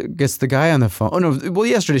gets the guy on the phone. Oh, no. Well,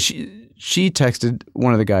 yesterday she texted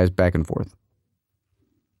one of the guys back and forth.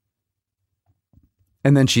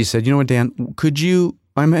 And then she said, you know what, Dan,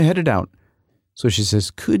 I'm headed out. So she says,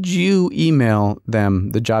 could you email them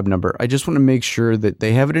the job number? I just want to make sure that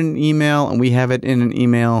they have it in an email and we have it in an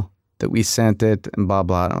email that we sent it and blah,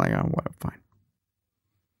 blah. And I'm like, oh, well, fine.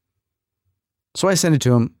 So I sent it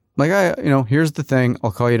to him. Like, here's the thing.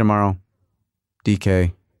 I'll call you tomorrow.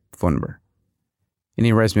 DK, phone number. And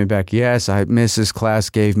he writes me back, yes, Mrs. Class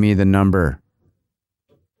gave me the number.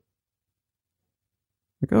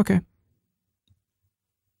 Like, okay.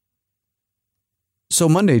 So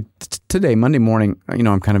Monday morning,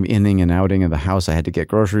 I'm kind of inning and outing of the house. I had to get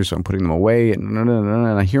groceries, so I'm putting them away. And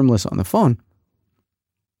I hear Melissa on the phone.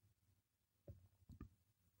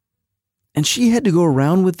 And she had to go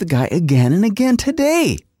around with the guy again and again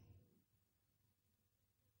today.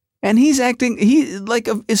 And is getting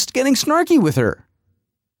snarky with her.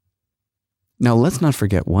 Now, let's not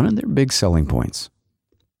forget one of their big selling points.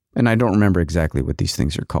 And I don't remember exactly what these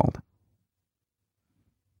things are called.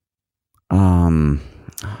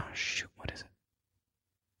 What is it?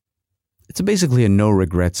 It's basically a no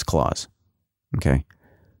regrets clause. Okay.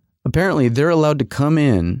 Apparently they're allowed to come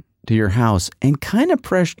in to your house and kind of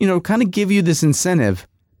pressure, kind of give you this incentive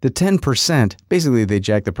the 10%, basically they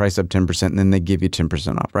jack the price up 10% and then they give you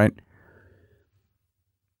 10% off, right?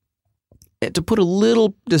 To put a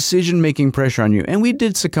little decision-making pressure on you. And we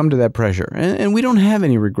did succumb to that pressure. And we don't have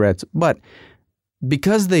any regrets. But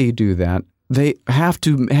because they do that, they have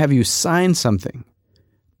to have you sign something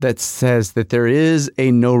that says that there is a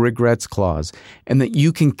no regrets clause and that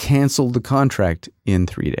you can cancel the contract in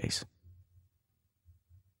 3 days.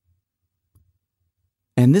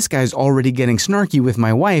 And this guy's already getting snarky with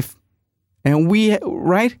my wife. And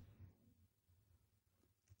right?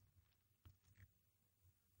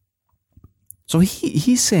 So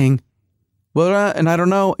he's saying, well, and I don't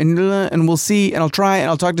know, and we'll see, and I'll try, and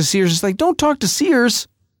I'll talk to Sears. It's like, don't talk to Sears.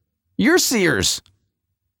 You're Sears.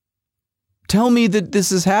 Tell me that this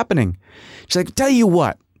is happening. She's like, tell you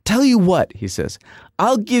what, he says.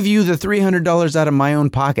 I'll give you the $300 out of my own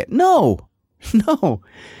pocket. No,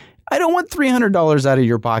 I don't want $300 out of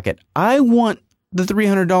your pocket. I want the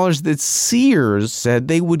 $300 that Sears said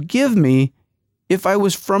they would give me if I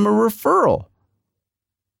was from a referral.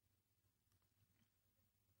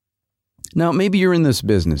 Now, maybe you're in this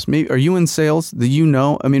business. Maybe are you in sales? Do you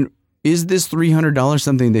know? I mean, is this $300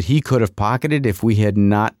 something that he could have pocketed if we had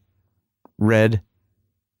not read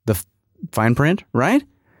the fine print, right?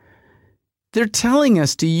 They're telling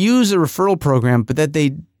us to use a referral program, but that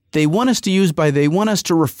they want us to they want us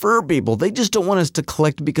to refer people. They just don't want us to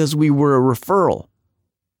collect because we were a referral.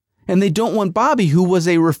 And they don't want Bobby, who was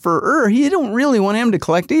a referrer. He don't really want him to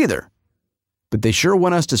collect either. But they sure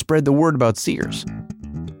want us to spread the word about Sears.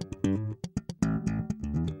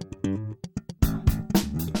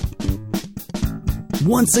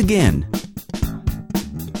 Once again,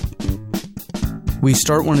 we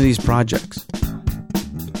start one of these projects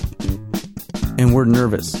and we're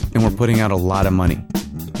nervous and we're putting out a lot of money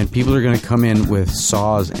and people are going to come in with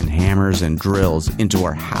saws and hammers and drills into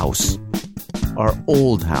our house, our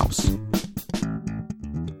old house,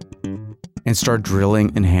 and start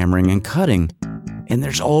drilling and hammering and cutting. And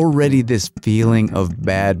there's already this feeling of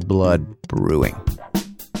bad blood brewing.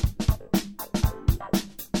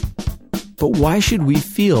 But why should we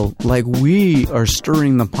feel like we are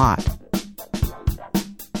stirring the pot?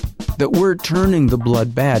 That we're turning the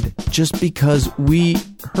blood bad just because we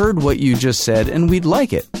heard what you just said and we'd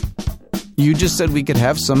like it. You just said we could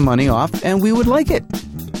have some money off and we would like it.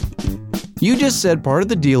 You just said part of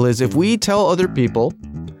the deal is if we tell other people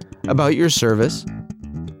about your service,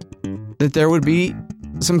 that there would be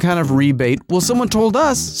some kind of rebate. Well, someone told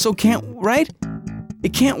us, so can't, right?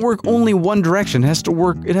 It can't work only one direction. It has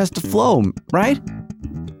to flow, right?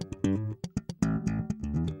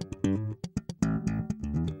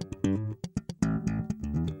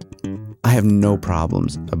 I have no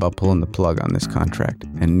problems about pulling the plug on this contract,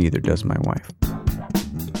 and neither does my wife.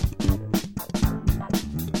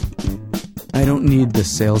 I don't need the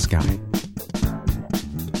sales guy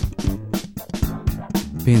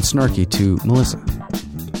being snarky to Melissa.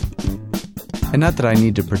 And not that I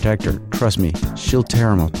need to protect her. Trust me, she'll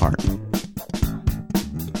tear him apart.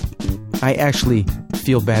 I actually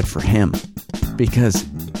feel bad for him because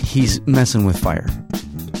he's messing with fire.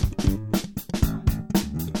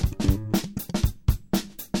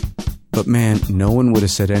 But man, no one would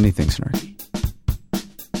have said anything snarky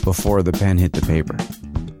before the pen hit the paper.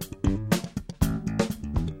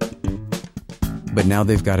 But now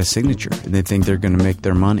they've got a signature and they think they're going to make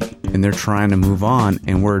their money and they're trying to move on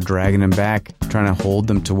and we're dragging them back, trying to hold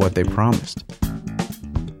them to what they promised.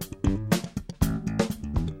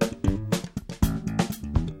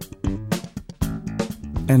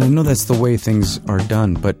 And I know that's the way things are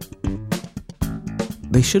done, but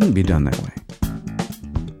they shouldn't be done that way.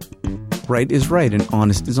 Right is right and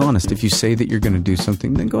honest is honest. If you say that you're going to do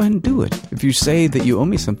something, then go ahead and do it. If you say that you owe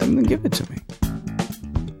me something, then give it to me.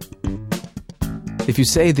 If you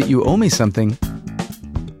say that you owe me something,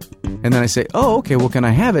 and then I say, oh, okay, well, can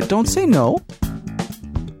I have it? Don't say no.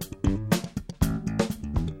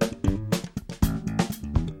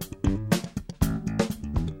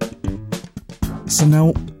 So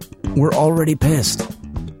now we're already pissed.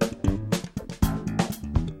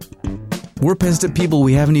 We're pissed at people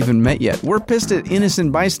we haven't even met yet. We're pissed at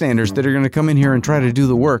innocent bystanders that are going to come in here and try to do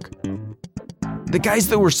the work. The guys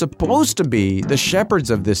that were supposed to be the shepherds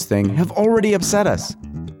of this thing have already upset us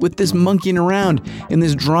with this monkeying around in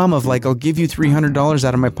this drama of like, I'll give you $300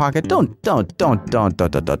 out of my pocket. Don't go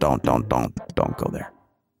there.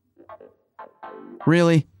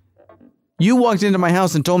 Really? You walked into my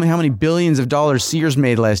house and told me how many billions of dollars Sears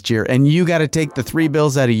made last year, and you got to take the 3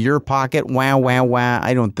 bills out of your pocket? Wow.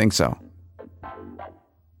 I don't think so.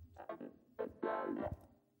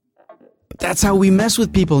 That's how we mess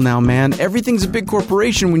with people now, man. Everything's a big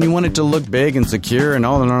corporation when you want it to look big and secure and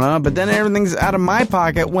all that, but then everything's out of my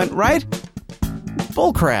pocket went right.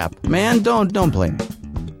 Bull crap, man. Don't play me.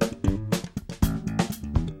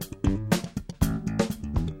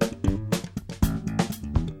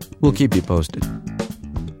 We'll keep you posted.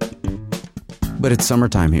 But it's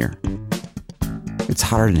summertime here. It's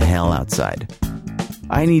hotter than hell outside.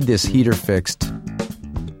 I need this heater fixed.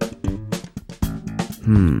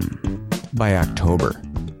 By October.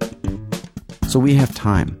 So we have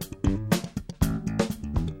time.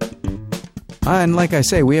 And like I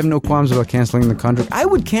say, we have no qualms about canceling the contract. I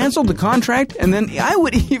would cancel the contract, and then I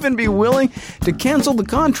would even be willing to cancel the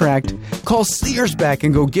contract, call Sears back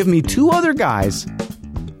and go give me 2 other guys.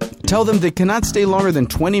 Tell them they cannot stay longer than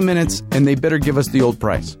 20 minutes, and they better give us the old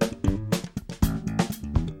price.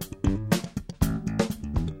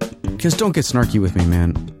 Because don't get snarky with me,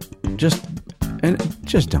 man. Just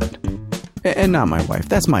don't. And not my wife.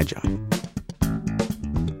 That's my job.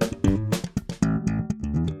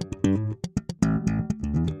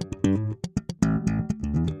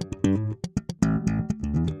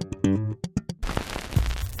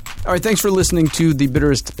 All right, thanks for listening to The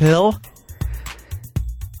Bitterest Pill.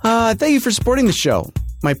 Thank you for supporting the show.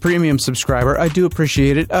 My premium subscriber, I do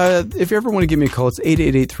appreciate it. If you ever want to give me a call, it's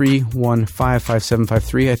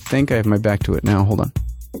 888-315-5753. I think I have my back to it now. Hold on.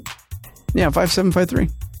 Yeah, 5753.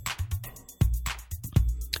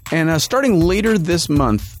 And starting later this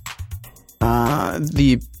month,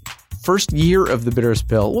 the first year of The Bitterest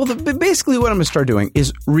Pill, well, basically what I'm going to start doing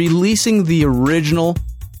is releasing the original,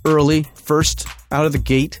 early, first, out of the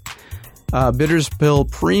gate, Bitterest Pill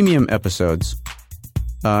premium episodes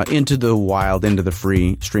into the wild, into the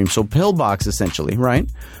free stream. So PILLBOX, essentially, right,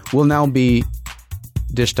 will now be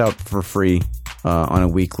dished out for free on a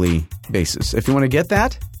weekly basis. If you want to get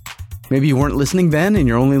that, maybe you weren't listening then and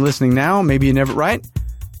you're only listening now, maybe you never, right?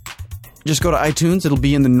 Just go to iTunes. It'll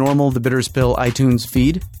be in the normal The Bitterest Pill iTunes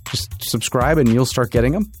feed. Just subscribe and you'll start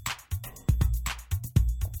getting them.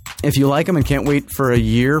 If you like them and can't wait for a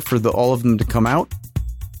year for all of them to come out,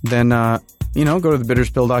 then, go to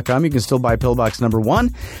thebitterestpill.com. You can still buy PILLBOX number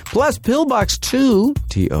 1. Plus, PILLBOX 2,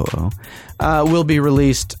 TOO, will be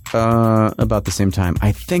released about the same time.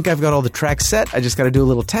 I think I've got all the tracks set. I just got to do a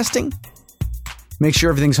little testing. Make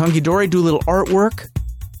sure everything's hunky-dory. Do a little artwork.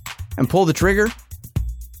 And pull the trigger.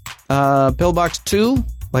 PILLBOX 2,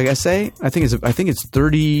 like I say, I think it's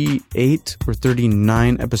 38 or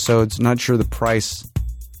 39 episodes. Not sure the price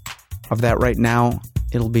of that right now.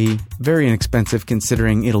 It'll be very inexpensive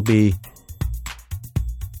considering it'll be,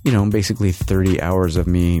 basically 30 hours of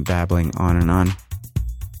me babbling on and on.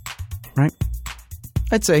 Right?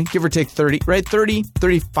 I'd say, give or take 30, right? 30,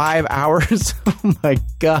 35 hours. Oh my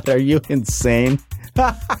God, are you insane?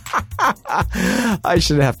 I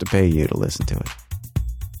should have to pay you to listen to it.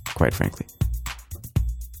 Quite frankly.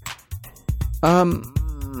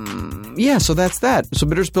 Yeah, so that's that. So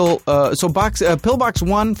Bitterest Pill, PILLBOX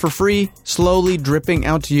 1 for free, slowly dripping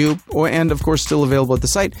out to you, and of course still available at the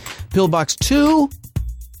site. PILLBOX 2,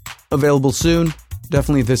 available soon,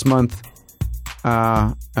 definitely this month.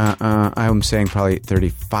 I'm saying probably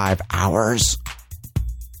 35 hours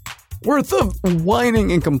worth of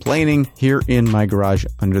whining and complaining here in my garage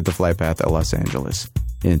under the flight path at Los Angeles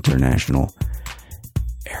International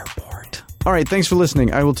Airport. All right, thanks for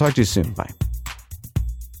listening. I will talk to you soon. Bye.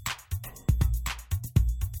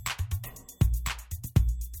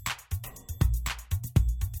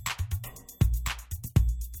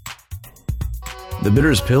 The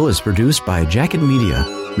Bitterest Pill is produced by Jacket Media,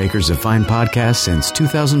 makers of fine podcasts since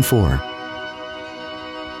 2004.